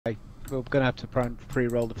we're going to have to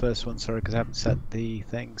pre-roll the first one, sorry, because I haven't set the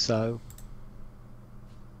thing, so...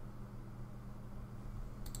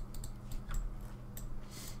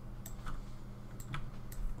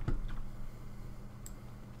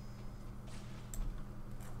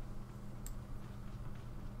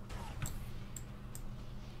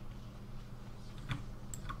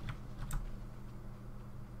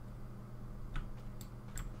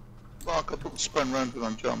 Mark, I put the sprint round when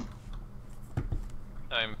I jump.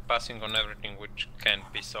 I'm passing on everything which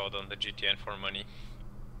can't be sold on the GTN for money.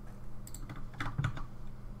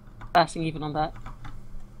 Passing even on that.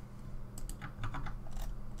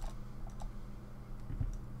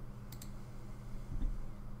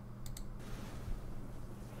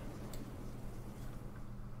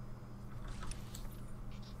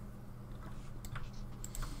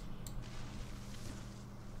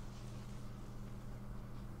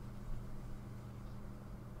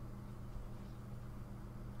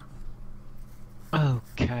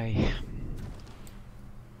 Okay.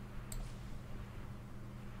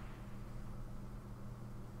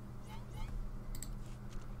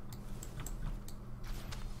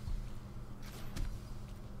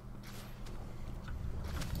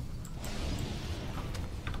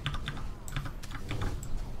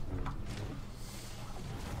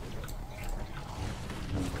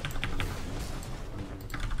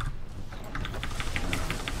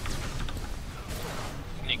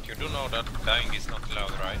 Nick, you do know that dying is not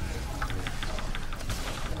allowed, right?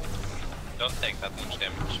 Don't take that much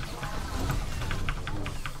damage.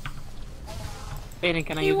 Aiden,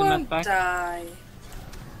 can I You use the map won't back? die.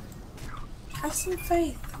 Have some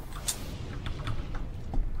faith.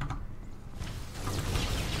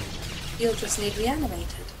 You'll just need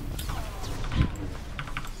reanimated.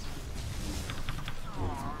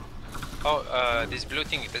 Oh, this blue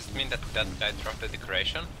thing, does it mean that that guy dropped the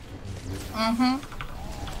decoration?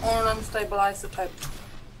 Mm-hmm. Or an unstable isotope.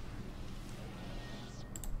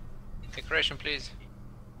 Decoration, please.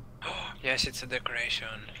 Yes, it's a decoration.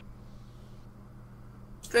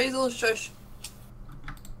 Strazel, shush.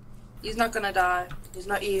 He's not gonna die. He's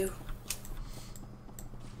not you.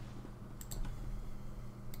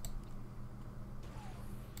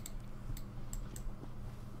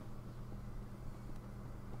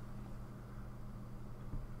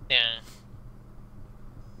 Yeah.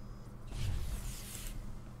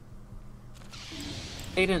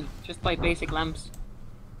 Aiden, just buy basic lamps.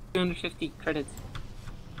 250 credits.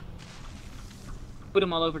 Put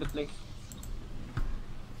them all over the place.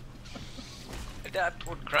 That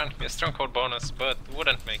would grant me a stronghold bonus, but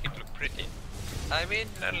wouldn't make it look pretty. I mean,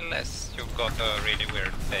 unless you've got a really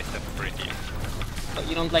weird taste of pretty. But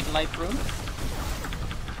you don't like light room?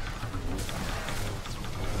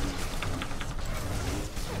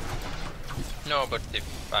 No, but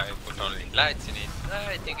if I put only lights in it,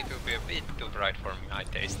 I think it would be a bit too bright for my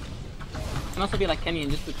taste. It can also be like Kenny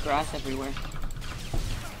and just put grass everywhere.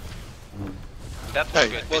 That would Hey,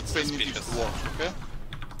 be a bit what's been you suspicious. to watch, okay?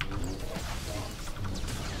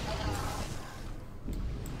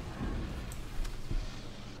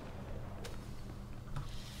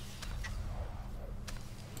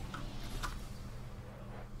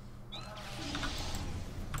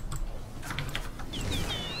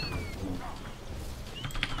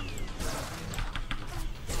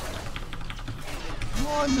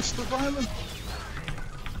 Oh, I missed the violin.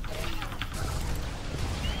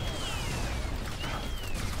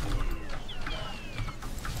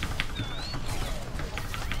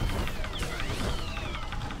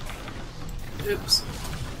 Oops.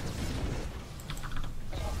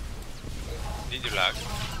 Did you lag?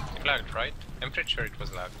 You lagged, right? I'm pretty sure it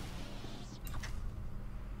was lag.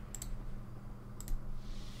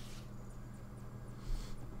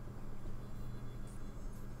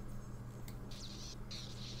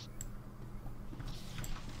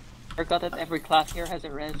 Forgot that every class here has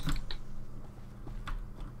a res.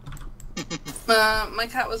 My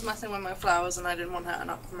cat was messing with my flowers and I didn't want her to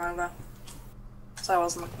knock them over. So I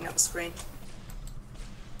wasn't looking at the screen.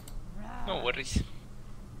 No worries.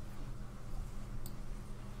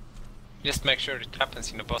 Just make sure it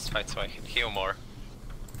happens in a boss fight so I can heal more.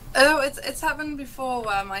 Oh, it's happened before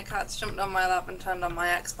where my cat's jumped on my lap and turned on my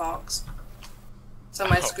Xbox. So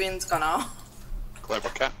my screen's gone off. Clever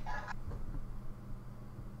cat.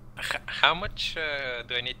 How much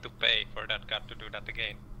do I need to pay for that cat to do that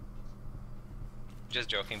again? Just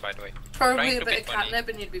joking, by the way. Probably Trying a to bit get of catnip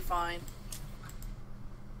and you'd be fine.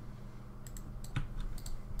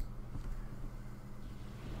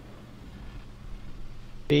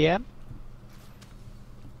 BM?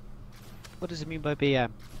 What does it mean by BM?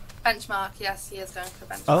 Benchmark, yes, he is going for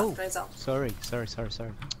benchmark. Oh, Result. sorry.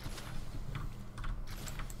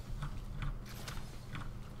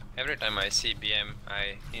 Every time I see BM,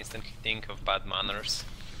 I instantly think of bad manners.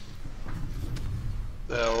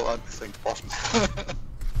 They'll, I think, bottom.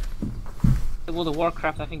 The World of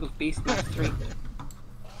Warcraft, I think of Beastmaster 3.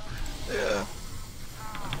 Yeah.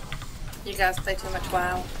 You guys play too much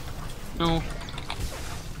WoW. No.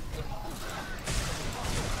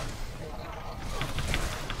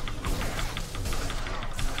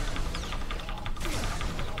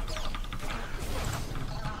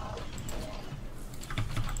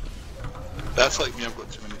 That's like me, I've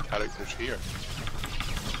got too many characters here.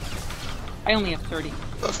 I only have 30.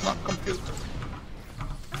 That's not compute.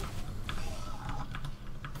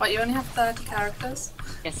 What, you only have 30 characters?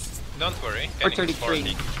 Yes. Don't worry, Or getting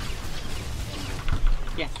 33. 40.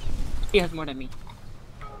 Yes. He has more than me.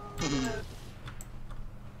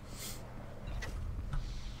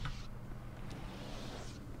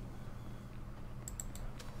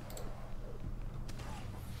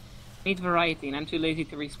 Need variety, and I'm too lazy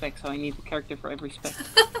to respec, so I need a character for every spec.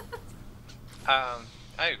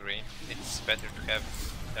 I agree. It's better to have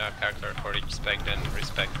a character for each spec than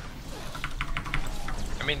respec.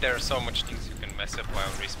 I mean, there are so much things you can mess up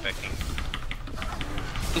while respecing.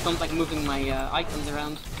 Just don't like moving my icons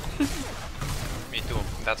around. Me too.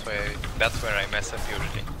 That's where I mess up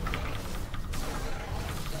usually.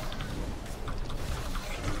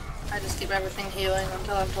 I just keep everything healing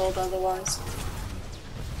until I'm told otherwise.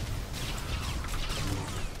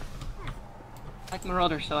 Like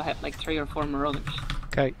Marauders, so I have like 3 or 4 Marauders.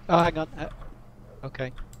 Okay. Oh, hang on.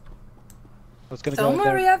 Okay. I was gonna go Don't in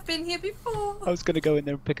there. worry, I've been here before. I was gonna go in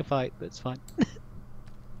there and pick a fight, but it's fine.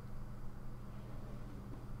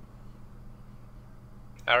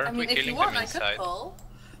 Aren't I mean, we if you killing want, them I could inside? pull.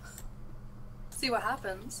 See what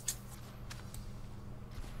happens.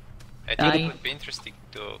 I think Die. it would be interesting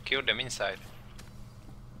to kill them inside.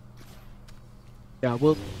 Yeah,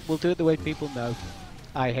 we'll do it the way people know.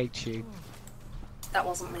 I hate you. That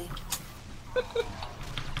wasn't me.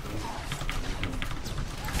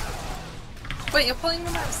 Wait, you're pulling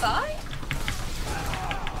them outside?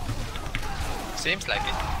 Seems like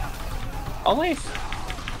it. Always!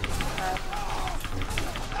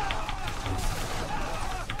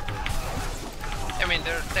 I mean,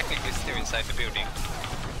 they're technically still inside the building.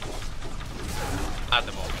 At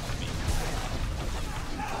the moment, I mean.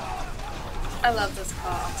 I love this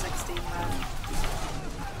part on 16, man.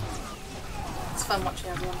 It's fun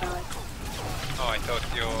watching everyone die. Oh, I thought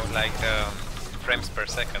you liked frames per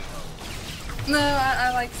second. No,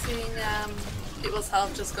 I like seeing people's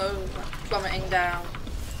health just go plummeting down.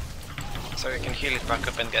 So you can heal it back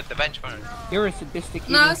up and get the benchmark. You're a sadistic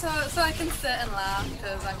No, healer. so I can sit and laugh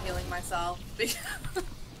because I'm healing myself.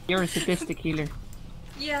 You're a sadistic healer.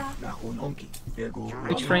 Yeah.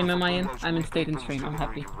 Which frame am I in? I'm in Staten's frame, I'm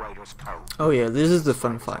happy. Oh yeah, this is the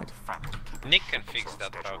fun fight. Nick can fix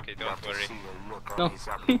that, okay, don't worry. No.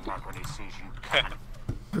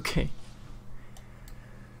 Okay.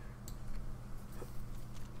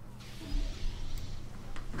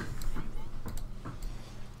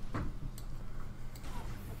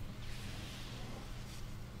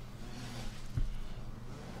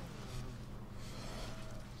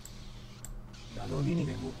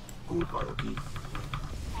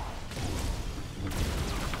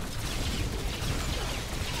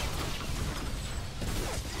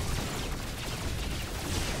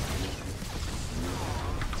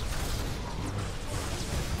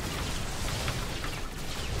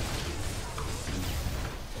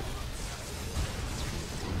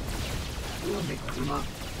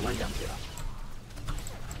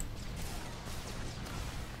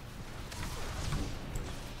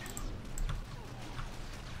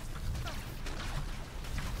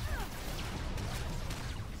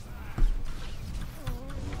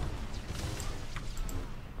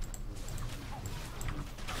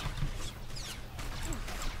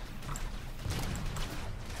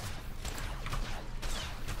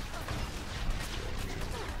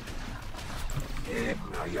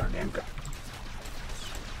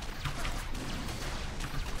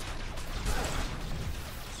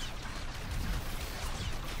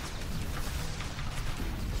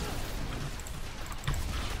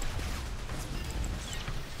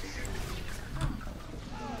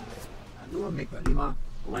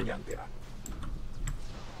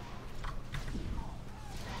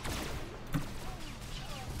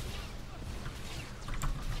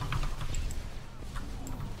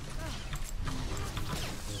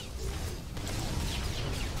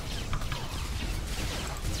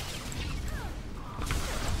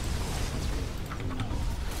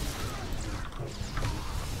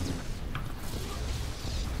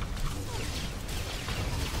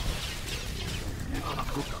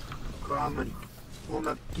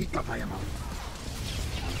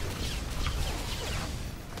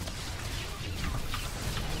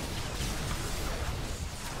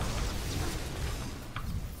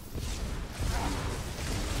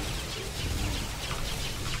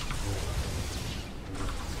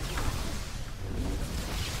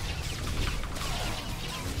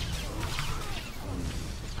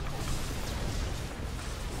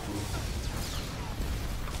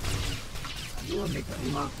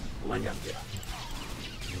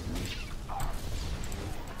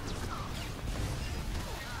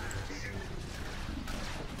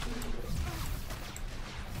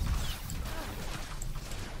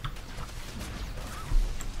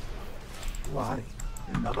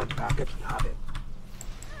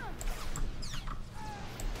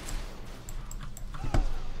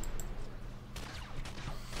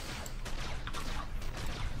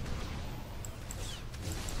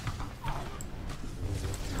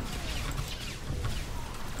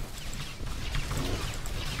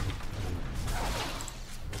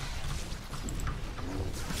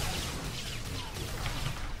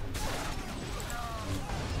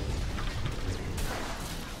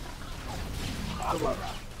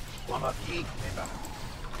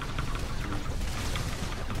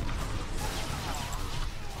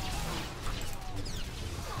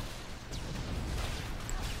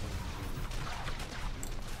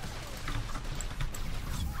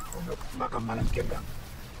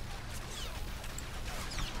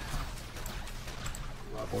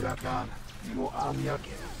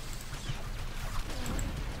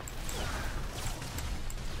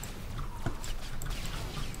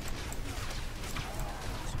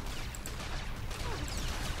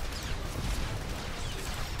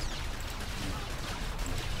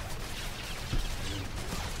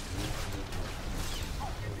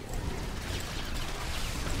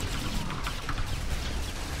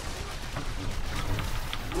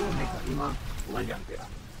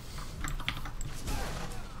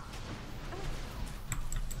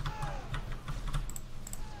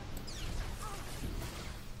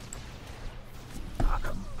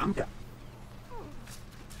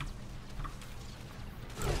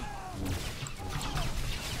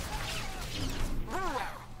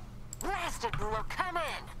 Blasted bulo, come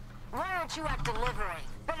in! Why aren't you out delivering?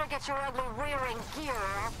 Better get your ugly rearing gear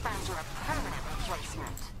or I'll find you a permanent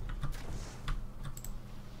replacement.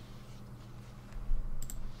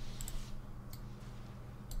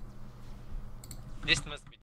 This must be